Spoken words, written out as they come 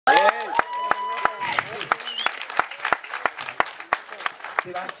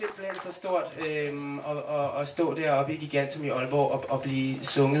Det var simpelthen så stort at stå deroppe i Gigantum i Aalborg og blive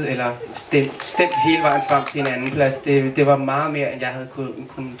sunget eller stemt hele vejen frem til en anden plads. Det var meget mere, end jeg havde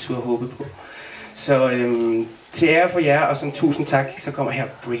kunnet turde håbe på. Så til ære for jer, og som tusind tak, så kommer her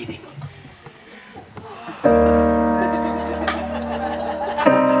Breathing.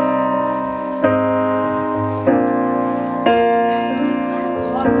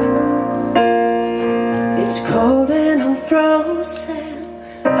 It's cold and I'm frozen.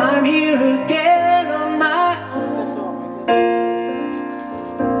 I'm here again on my own.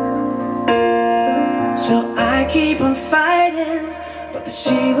 So I keep on fighting, but the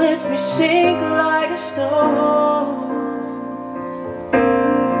sea lets me sink like a stone.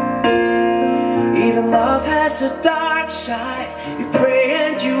 Even love has a dark side. You pray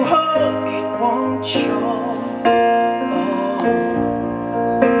and you hope it won't show.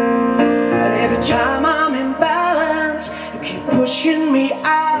 And every time I'm in balance, you keep pushing me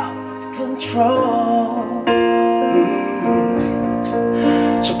out of control.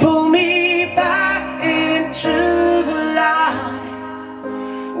 So pull me back into the light,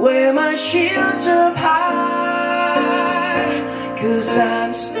 where my shield's up high. 'Cause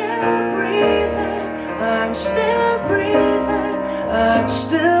I'm still breathing, I'm still breathing, I'm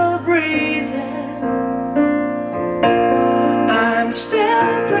still breathing. I'm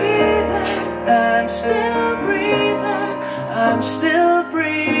still breathing, I'm still breathing, I'm still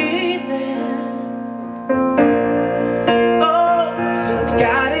breathing. Oh, I felt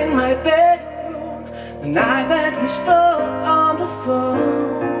God in my bedroom the night that we spoke on the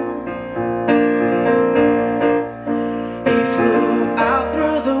phone. He flew out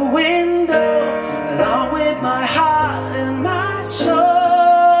through the window along with my heart and my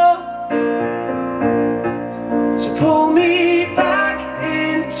soul. So pull me back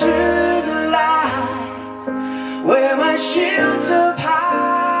into the light, where my shield's up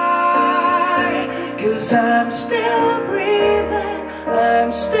high. 'Cause I'm still breathing,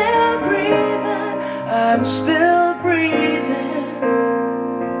 I'm still breathing, I'm still breathing.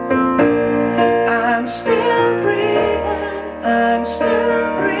 I'm still breathing, I'm still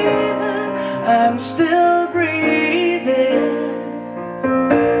breathing, I'm still breathing.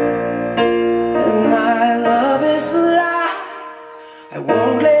 And my love is alive, I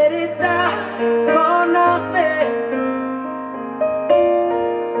won't let it die for nothing.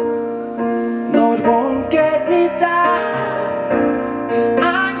 No, it won't get me down, 'cause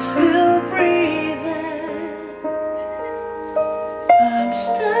I'm still breathing. I'm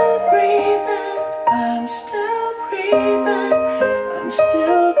still breathing, I'm still breathing, I'm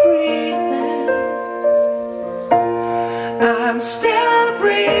still breathing. I'm still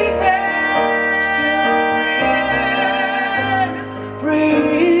breathing,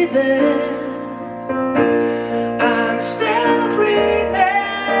 breathing. I'm still breathing.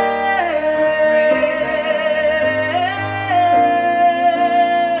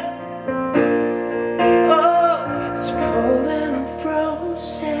 Oh, it's cold and I'm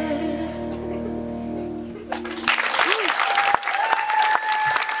frozen.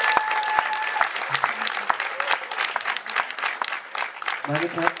 Mange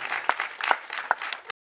tak.